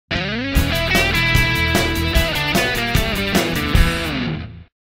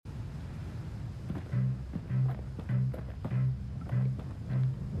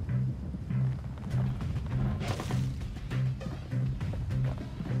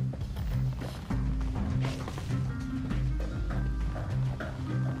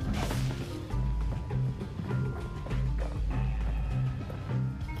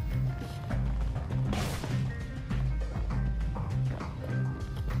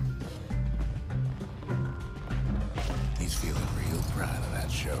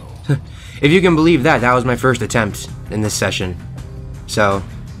show. If you can believe that, that was my first attempt in this session. So...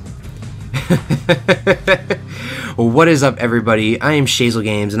 Well, what is up, everybody? I am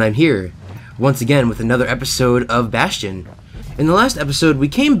Shazelgames, and I'm here once again with another episode of Bastion. In the last episode, we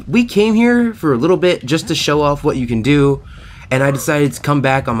came here for a little bit just to show off what you can do, and I decided to come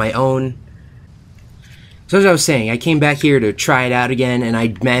back on my own. So as I was saying, I came back here to try it out again, and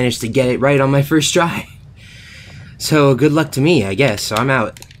I managed to get it right on my first try. So good luck to me, I guess. So I'm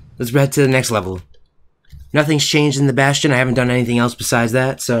out. Let's head to the next level. Nothing's changed in the Bastion. I haven't done anything else besides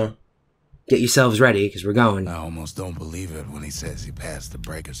that, so get yourselves ready, because we're going. I almost don't believe it when he says he passed the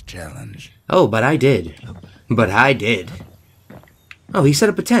Breaker's challenge. Oh, but I did. But I did. Oh, he set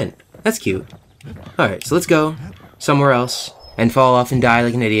up a tent. That's cute. Alright, so let's go somewhere else and fall off and die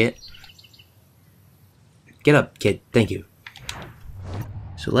like an idiot. Get up, kid. Thank you.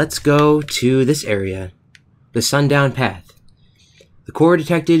 So let's go to this area. The Sundown Path. The core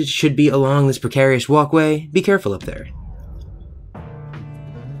detected should be along this precarious walkway. Be careful up there.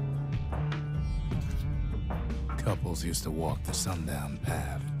 Couples used to walk the Sundown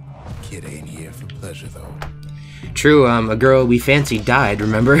Path. Kid ain't here for pleasure, though. True, a girl we fancied died,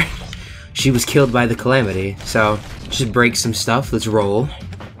 remember? She was killed by the Calamity, so just break some stuff, let's roll.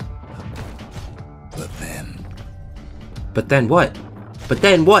 But then what? But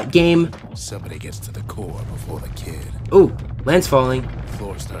then what, game? Somebody gets to the core before the kid. Ooh, land's falling. The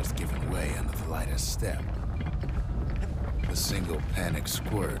floor starts giving way under the lightest step. A single panic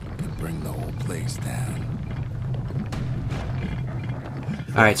squirt could bring the whole place down.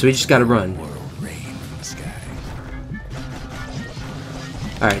 Alright, so we just gotta run.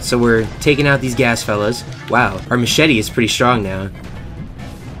 Alright, so we're taking out these gas fellas. Wow, our machete is pretty strong now.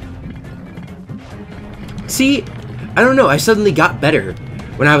 See, I don't know, I suddenly got better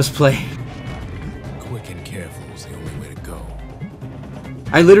when I was playing. Quick and careful is the only way to go.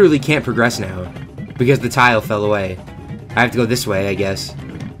 I literally can't progress now because the tile fell away. I have to go this way, I guess.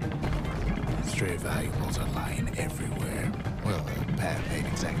 Stray valuables are lying everywhere. Well, the path ain't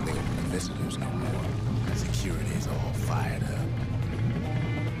exactly open to visitors no more. Security's all fired up.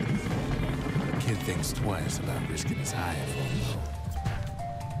 The kid thinks twice about risking his hide for him, though.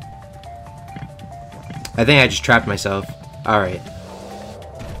 I think I just trapped myself. Alright.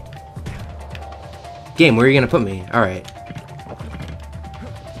 Game, where are you gonna put me? Alright.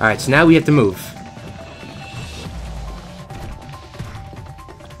 Alright, so now we have to move.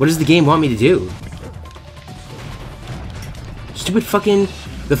 What does the game want me to do? Stupid fucking...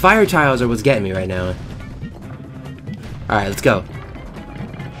 The fire tiles are what's getting me right now. Alright, let's go.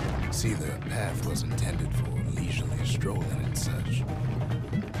 See, the path was intended for leisurely strolling and such.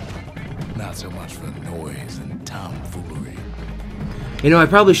 Not so much for noise and tomfoolery. You know, I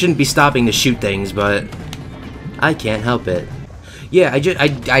probably shouldn't be stopping to shoot things, but I can't help it. Yeah, I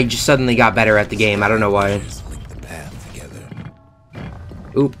just suddenly got better at the game. I don't know why. Just link the path together.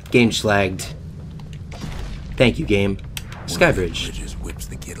 Oop, game just lagged. Thank you, game. Skybridge. Just whips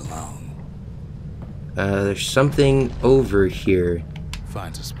the kid along. There's something over here.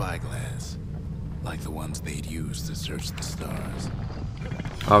 Finds a spyglass, like the ones they'd use to search the stars.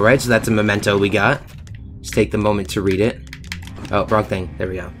 Alright, so that's a memento we got. Let's take the moment to read it. Oh, wrong thing. There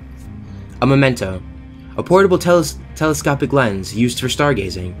we go. A memento. A portable telescopic lens used for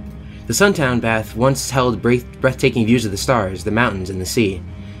stargazing. The Sundown Path once held breathtaking views of the stars, the mountains, and the sea.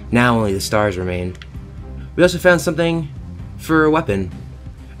 Now only the stars remain. We also found something for a weapon.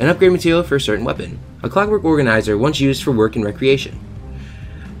 An upgrade material for a certain weapon. A clockwork organizer once used for work and recreation.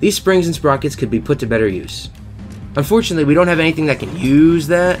 These springs and sprockets could be put to better use. Unfortunately, we don't have anything that can use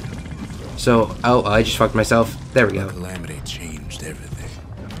that. So, oh, I just fucked myself. There we go. Calamity changed everything,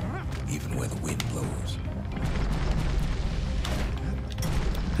 even where the wind blows.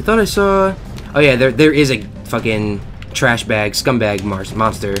 I thought I saw... Oh yeah, there is a fucking trash bag, scumbag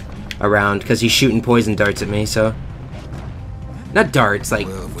monster around, because he's shooting poison darts at me, so... Not darts, like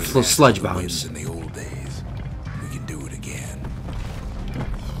sludge bombs. In the old days, we can do it again.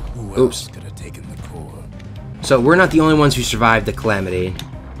 Who Oops. else could have taken the core? So we're not the only ones who survived the Calamity.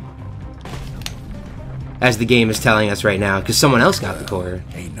 As the game is telling us right now, because someone else got the core.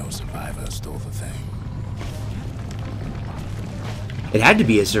 Ain't no survivor stole the thing. It had to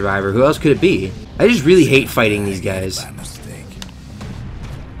be a survivor. Who else could it be? I just really hate fighting these guys. By mistake.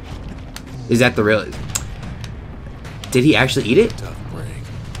 Is that the real... Did he actually eat it? Tough break.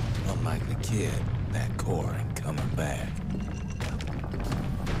 Unlike the kid, that core ain't coming back.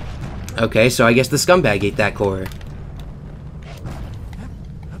 Okay, so I guess the scumbag ate that core.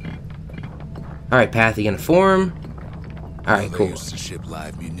 Alright, Path, you gonna form? Alright, cool. They used to ship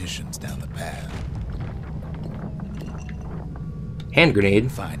live munitions down the path. Hand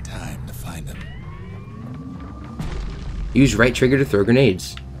grenade. Find time to find them. Use right trigger to throw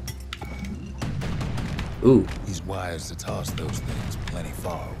grenades. Ooh. He's wise to toss those things plenty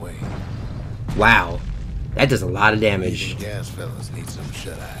far away. Wow. That does a lot of damage. Even gas fellas need some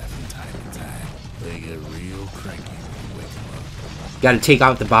shut-eye from time to time. They get real cranky when you wake them up. Gotta take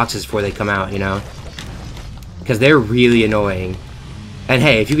out the boxes before they come out, you know? Because they're really annoying. And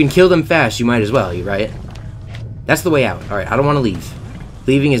hey, if you can kill them fast, you might as well, you right? That's the way out. Alright, I don't want to leave.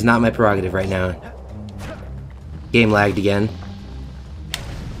 Leaving is not my prerogative right now. Game lagged again.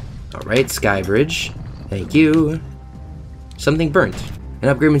 Alright, sky bridge. Thank you. Something burnt. An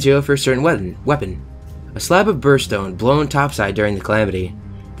upgrade material for a certain weapon. A slab of burstone blown topside during the Calamity.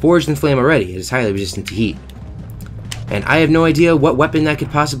 Forged in flame already, it is highly resistant to heat. And I have no idea what weapon that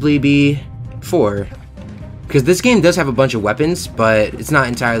could possibly be for. Because this game does have a bunch of weapons, but it's not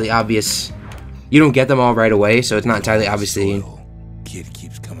entirely obvious. You don't get them all right away, so it's not entirely obvious. Kid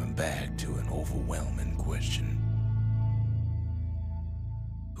keeps coming back to an overwhelming question.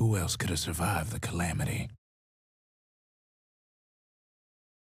 Who else could have survived the Calamity?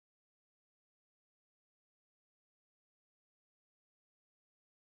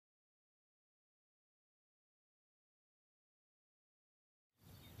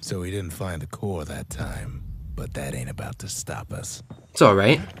 So we didn't find the core that time, but that ain't about to stop us. It's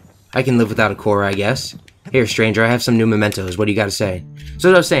alright. I can live without a core, I guess. Here, stranger, I have some new mementos. What do you gotta say? So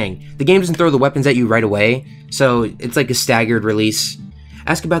as I was saying, the game doesn't throw the weapons at you right away, so it's like a staggered release.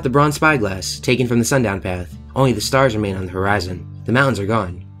 Ask about the bronze spyglass, taken from the sundown path. Only the stars remain on the horizon. The mountains are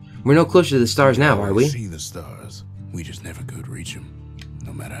gone. We're no closer to the stars now, are we? We see the stars. We just never could reach them,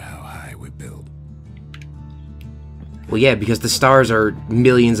 no matter how high we build. Well, yeah, because the stars are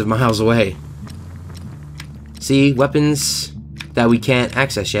millions of miles away. See, weapons that we can't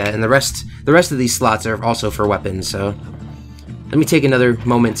access yet, and the rest of these slots are also for weapons, so... Let me take another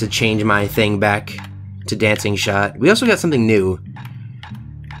moment to change my thing back to dancing shot. We also got something new.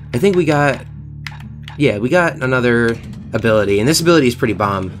 I think we got... Yeah, we got another ability, and this ability is pretty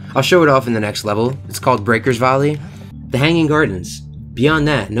bomb. I'll show it off in the next level. It's called Breaker's Volley. The Hanging Gardens. Beyond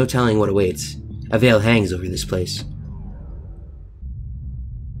that, no telling what awaits. A veil hangs over this place.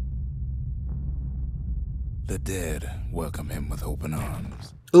 The dead welcome him with open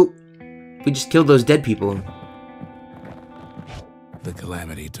arms. Oh, we just killed those dead people. The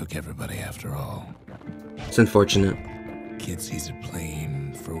Calamity took everybody after all. It's unfortunate. Kid sees it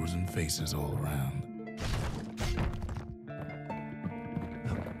plain, frozen faces all around.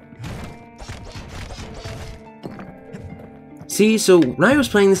 See, so when I was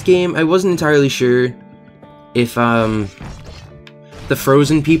playing this game, I wasn't entirely sure if the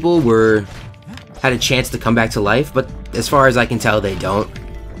frozen people had a chance to come back to life, but as far as I can tell, they don't.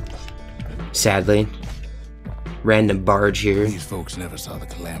 Sadly. Random barge here. These folks never saw the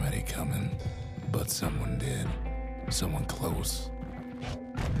Calamity coming, but someone did. Someone close.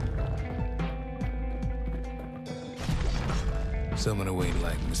 Someone who ain't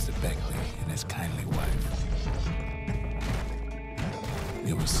like Mr. Beckley and his kindly wife.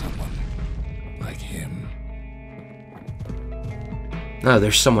 It was someone like him. Oh,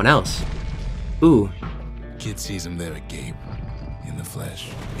 there's someone else. Ooh. Kid sees him there agape, in the flesh.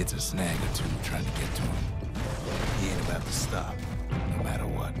 It's a snag or two trying to get to him. He ain't about to stop, no matter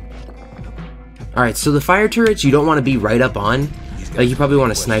what. Alright, so the fire turrets you don't want to be right up on. Like, you probably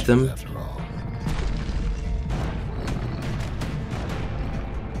want to snipe them. After all.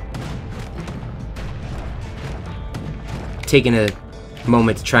 Taking a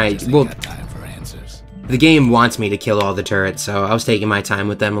moment to try. Just ain't Well, got time for answers. the game wants me to kill all the turrets, so I was taking my time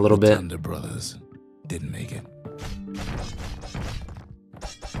with them a little bit. Thunder Brothers didn't make it.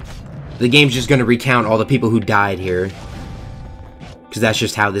 The game's just gonna recount all the people who died here. Because that's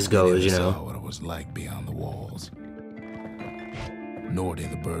just how this goes, you Never know. saw what it was like beyond the walls. Nordy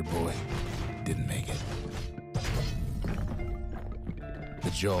the bird boy didn't make it. The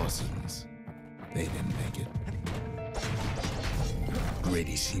Jawsons, they didn't make it.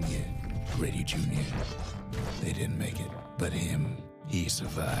 Grady Sr., Grady Jr., they didn't make it. But him, he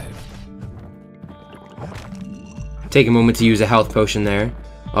survived. Take a moment to use a health potion there.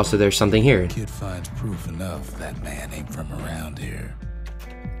 Also, there's something here. Kid finds proof enough that man ain't from around here.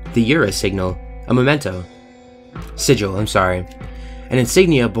 The Ura signal. A memento. Sigil, I'm sorry. An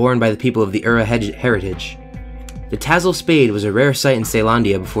insignia borne by the people of the Ura heritage. The Tazzle Spade was a rare sight in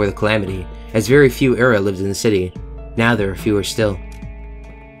Caelondia before the Calamity, as very few Ura lived in the city. Now there are fewer still.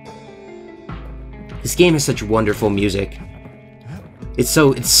 This game has such wonderful music. It's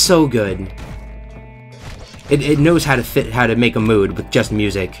so good. It knows how to make a mood with just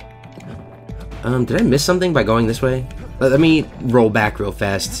music. Did I miss something by going this way? Let me roll back real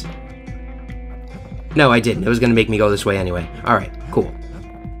fast. No, I didn't. It was going to make me go this way anyway. Alright, cool.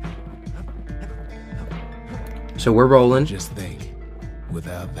 So we're rolling. Just think,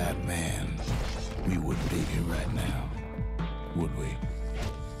 without that man, we wouldn't be here right now, would we?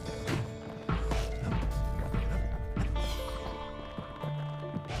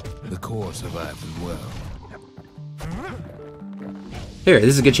 The core survived as well. Here, this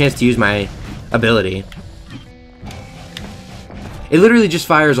is a good chance to use my ability. It literally just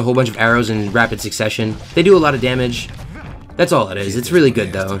fires a whole bunch of arrows in rapid succession. They do a lot of damage. That's all it is. It's really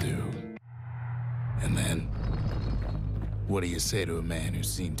good, though. And then, what do you say to a man who's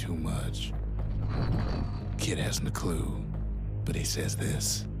seen too much? Kid hasn't a clue, but he says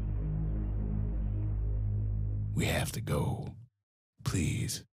this. We have to go.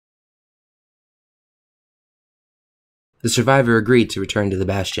 Please. The survivor agreed to return to the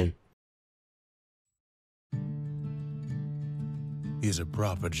Bastion. He's a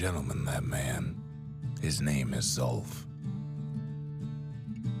proper gentleman, that man. His name is Zulf.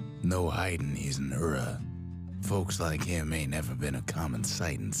 No hiding he's an Ura. Folks like him ain't never been a common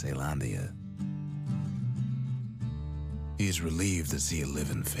sight in Calamity. He's relieved to see a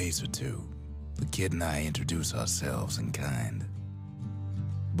living face or two. The kid and I introduce ourselves in kind.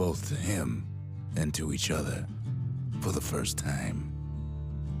 Both to him and to each other for the first time.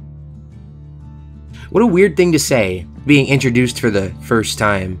 What a weird thing to say, being introduced for the first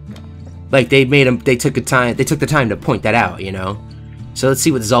time. Like they took the time to point that out, you know? So let's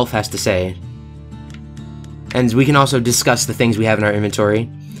see what Zulf has to say. And we can also discuss the things we have in our inventory.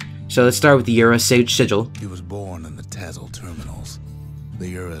 So let's start with the Ura Sigil. He was born in the Shazel terminals. The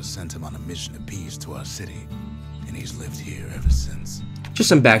Ura sent him on a mission of peace to our city, and he's lived here ever since. Just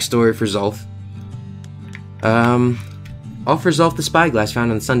some backstory for Zulf. Offer Zulf the spyglass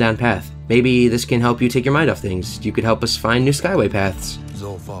found on the Sundown Path. Maybe this can help you take your mind off things. You could help us find new skyway paths.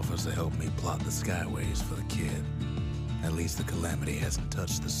 Zulf offers to help me plot the skyways for the kid. At least the Calamity hasn't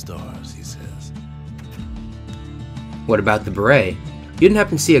touched the stars, he says. What about the beret? You didn't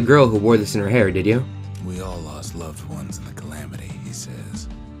happen to see a girl who wore this in her hair, did you? We all lost loved ones in the Calamity, he says.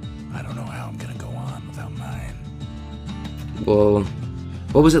 I don't know how I'm gonna go on without mine. Well,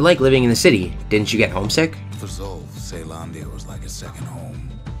 what was it like living in the city? Didn't you get homesick? For Zulf, Calamity was like a second home.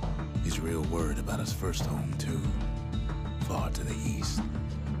 He's real worried about his first home, too. Far to the east.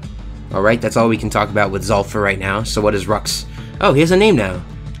 Alright, that's all we can talk about with Zulf for right now. So what is Rux? Oh, he has a name now.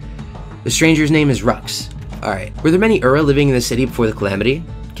 The stranger's name is Rux. Alright, were there many Ura living in the city before the Calamity?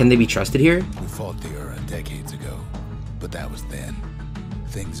 Can they be trusted here? We fought the Ura decades ago, but that was then.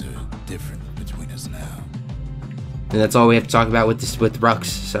 Things are different between us now. And that's all we have to talk about with Rux,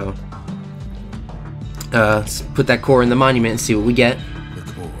 so... let's put that core in the monument and see what we get. The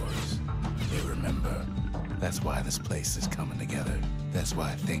cores, they remember. That's why this place is coming together. That's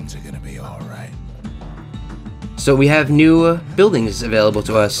why things are gonna be alright. So we have new buildings available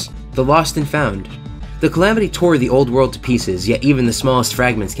to us. The Lost and Found. The Calamity tore the old world to pieces, yet even the smallest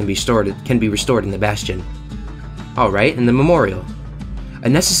fragments can be restored in the Bastion. Alright, and the Memorial. A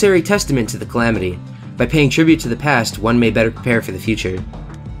necessary testament to the Calamity. By paying tribute to the past, one may better prepare for the future.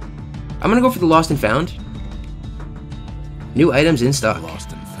 I'm gonna go for the Lost and Found. New items in stock.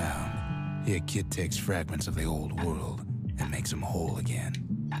 Lost and found. Here, kid takes fragments of the old world and makes them whole again.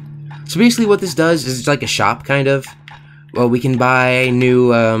 So basically what this does is it's like a shop, kind of. Well, we can buy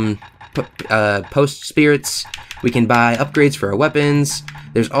new post spirits. We can buy upgrades for our weapons.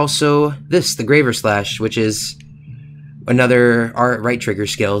 There's also this, the Graver Slash, which is another right trigger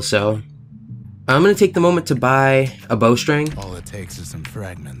skill, so... I'm gonna take the moment to buy a bowstring. All it takes is some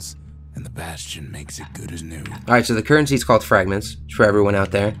fragments, and the Bastion makes it good as new. Alright, so the currency is called fragments, for everyone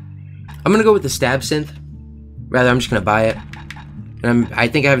out there. I'm gonna go with the stab synth. Rather, I'm just gonna buy it. And I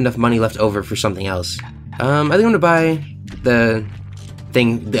think I have enough money left over for something else. I think I'm gonna buy the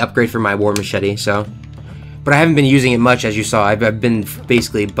upgrade for my war machete, so... But I haven't been using it much, as you saw. I've been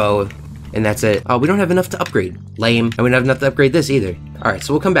basically bow, and that's it. Oh, we don't have enough to upgrade. Lame. And we don't have enough to upgrade this either. Alright,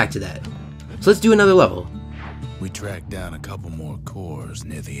 so we'll come back to that. So let's do another level. We tracked down a couple more cores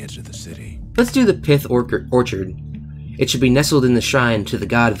near the edge of the city. Let's do the Pith Orchard. It should be nestled in the shrine to the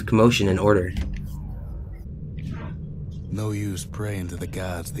god of commotion and order. No use praying to the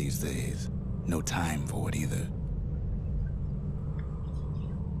gods these days. No time for it either.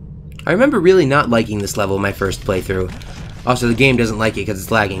 I remember really not liking this level my first playthrough. Also, the game doesn't like it because it's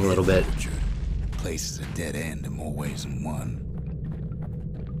lagging a little bit. Place is a dead end in more ways than one.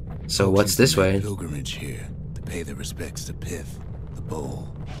 So what's this way? Pilgrimage here to pay their respects to Pith, the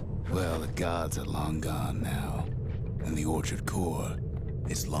bull. Well, the gods are long gone now, and the orchard core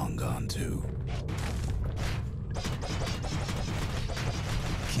is long gone too.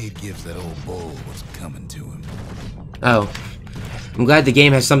 Kid gives that old bull what's coming to him. Oh. I'm glad the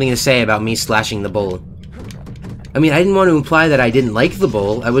game has something to say about me slashing the bull. I mean, I didn't want to imply that I didn't like the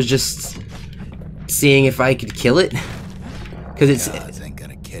bull. I was just seeing if I could kill it. Because it's... Gods ain't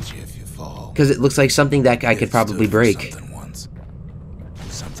gonna catch you if you fall. Because it looks like something that I could probably break. Something once.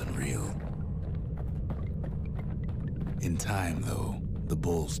 Something real. In time, though, the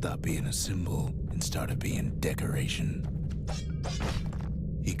bull stopped being a symbol and started being decoration.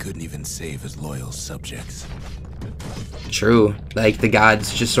 He couldn't even save his loyal subjects. True. Like, the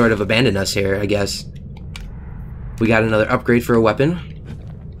gods just sort of abandoned us here, I guess. We got another upgrade for a weapon.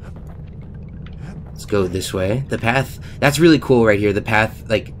 Let's go this way. The path, that's really cool right here. The path,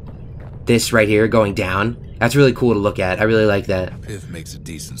 like, this right here going down. That's really cool to look at. I really like that. Pith makes a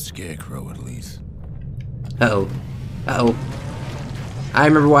decent scarecrow, at least. Uh-oh. Uh-oh. I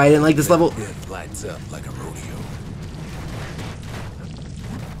remember why I didn't like this level. Pith lights up like a rodeo.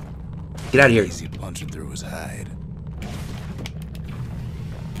 Get out of here. Easy punching through his hide.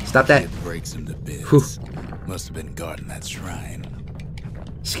 Stop that. It breaks him to bits. Whew. Must have been guarding that shrine.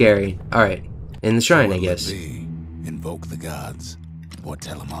 Scary. Alright. In the shrine, I guess. Invoke the gods, or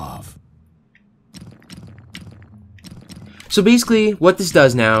tell them off. So basically, what this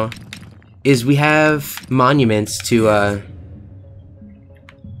does now is we have monuments to,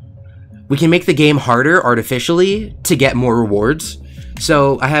 we can make the game harder artificially to get more rewards.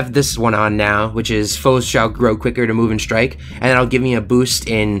 So I have this one on now, which is foes shall grow quicker to move and strike, and that'll give me a boost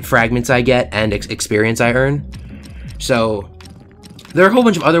in fragments I get and experience I earn. So there are a whole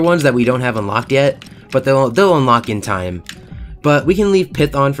bunch of other ones that we don't have unlocked yet, but they'll unlock in time. But we can leave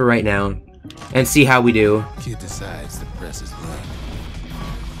Pith on for right now and see how we do. Kid decides to press his luck.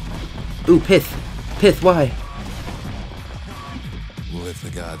 Ooh, Pith. Pith, why? Well, if the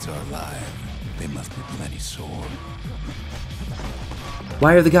gods are alive, they must be plenty sore.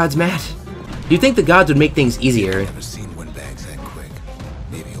 Why are the gods mad? You'd think the gods would make things easier. Never seen windbags that quick.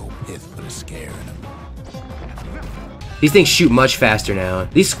 Maybe old Pith put a scare in him. These things shoot much faster now.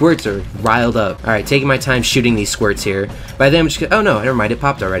 These squirts are riled up. Alright, taking my time shooting these squirts here. By then I'm just gonna... Oh no, never mind, it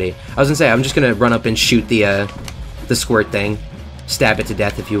popped already. I was gonna say, I'm just gonna run up and shoot the squirt thing. Stab it to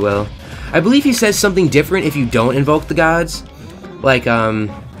death, if you will. I believe he says something different if you don't invoke the gods. Like, I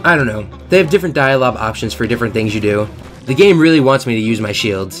don't know. They have different dialogue options for different things you do. The game really wants me to use my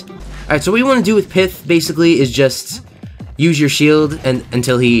shields. Alright, so what you want to do with Pith, basically, is just use your shield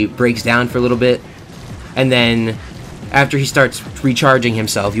until he breaks down for a little bit. And then, after he starts recharging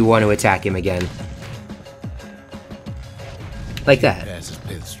himself, you want to attack him again. Like that. Passes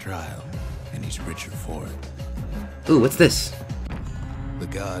Pith's trial, and he's richer for it. Ooh, what's this? The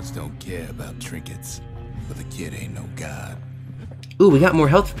gods don't care about trinkets, but the kid ain't no god. Ooh, we got more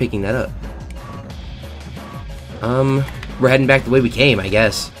health for picking that up. We're heading back the way we came, I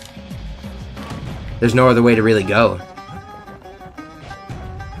guess. There's no other way to really go.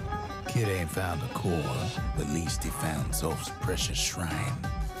 Kid ain't found a core, but at least he found Zolf's precious shrine.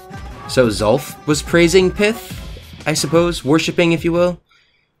 So Zolf was praising Pith, I suppose? Worshipping, if you will?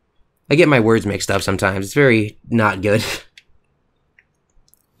 I get my words mixed up sometimes. It's very not good.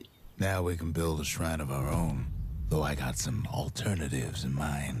 Now we can build a shrine of our own, though I got some alternatives in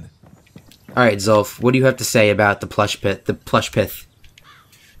mind. Alright, Zolf, what do you have to say about the plush pith?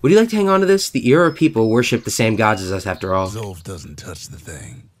 Would you like to hang on to this? The Era people worship the same gods as us, after all. Zolf doesn't touch the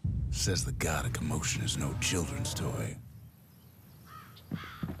thing. Says the god of commotion is no children's toy.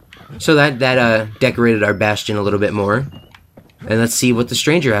 So that decorated our Bastion a little bit more. And let's see what the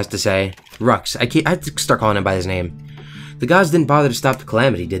stranger has to say. Rux. I have to start calling him by his name. The gods didn't bother to stop the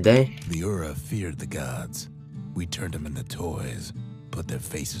Calamity, did they? The Ura feared the gods. We turned them into toys. Put their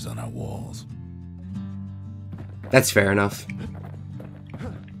faces on our walls. That's fair enough.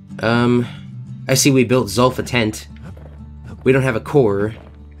 I see we built Zolf a tent. We don't have a core,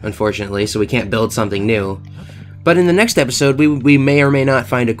 unfortunately, so we can't build something new. But in the next episode, we may or may not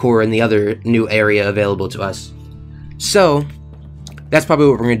find a core in the other new area available to us. So, that's probably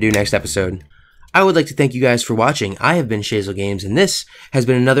what we're going to do next episode. I would like to thank you guys for watching. I have been Shazelgames, and this has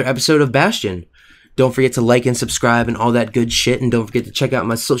been another episode of Bastion. Don't forget to like and subscribe and all that good shit, and don't forget to check out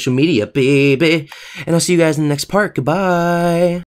my social media, baby. And I'll see you guys in the next part. Goodbye.